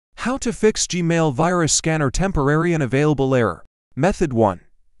How to fix Gmail virus scanner temporary unavailable error. Method 1.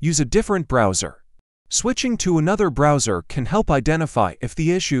 Use a different browser. Switching to another browser can help identify if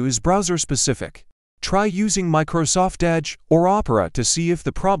the issue is browser-specific. Try using Microsoft Edge or Opera to see if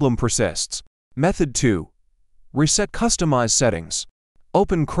the problem persists. Method 2. Reset Customize Settings.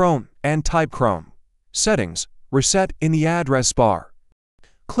 Open Chrome and type Chrome. Settings, Reset in the address bar.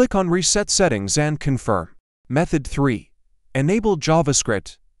 Click on Reset Settings and confirm. Method 3. Enable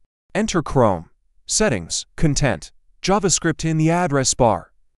JavaScript. Enter Chrome, Settings, Content, JavaScript in the address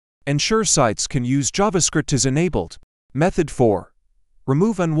bar. Ensure sites can use JavaScript is enabled. Method 4.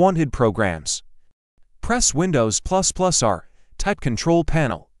 Remove unwanted programs. Press Windows ++R, type Control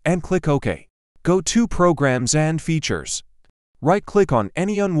Panel, and click OK. Go to Programs and Features. Right-click on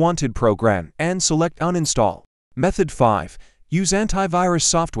any unwanted program and select Uninstall. Method 5. Use antivirus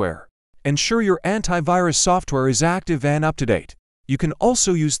software. Ensure your antivirus software is active and up-to-date. You can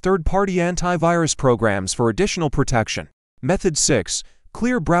also use third-party antivirus programs for additional protection. Method 6.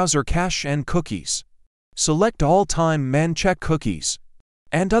 Clear browser cache and cookies. Select all time and check cookies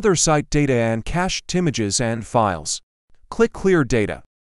and other site data and cached images and files. Click Clear Data.